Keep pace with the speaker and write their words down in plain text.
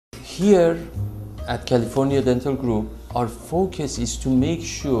Here at California Dental Group, our focus is to make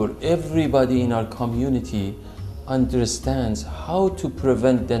sure everybody in our community understands how to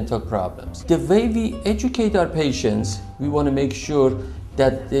prevent dental problems. The way we educate our patients, we want to make sure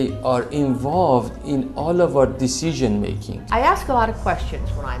that they are involved in all of our decision making. I ask a lot of questions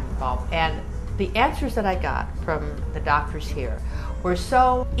when I'm involved, and the answers that I got from the doctors here were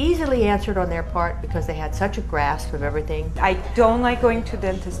so easily answered on their part because they had such a grasp of everything. I don't like going to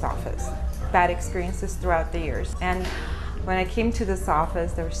dentist office. Bad experiences throughout the years. And when I came to this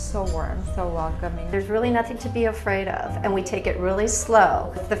office, they were so warm, so welcoming. There's really nothing to be afraid of, and we take it really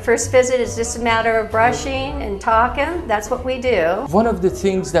slow. The first visit is just a matter of brushing and talking. That's what we do. One of the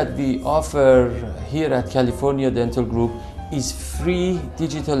things that we offer here at California Dental Group is free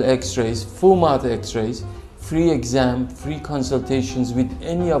digital x-rays, full mouth x-rays, free exam, free consultations with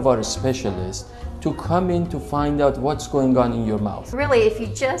any of our specialists to come in to find out what's going on in your mouth. Really, if you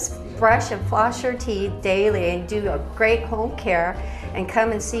just brush and floss your teeth daily and do a great home care and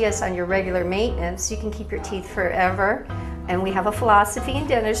come and see us on your regular maintenance, you can keep your teeth forever. And we have a philosophy in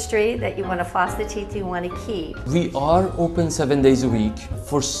dentistry that you want to floss the teeth you want to keep. We are open 7 days a week.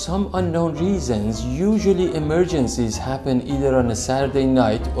 For some unknown reasons, usually emergencies happen either on a Saturday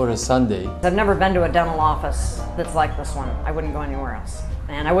night or a Sunday. I've never been to a dental office that's like this one. I wouldn't go anywhere else.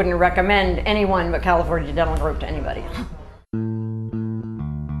 And I wouldn't recommend anyone but California Dental Group to anybody.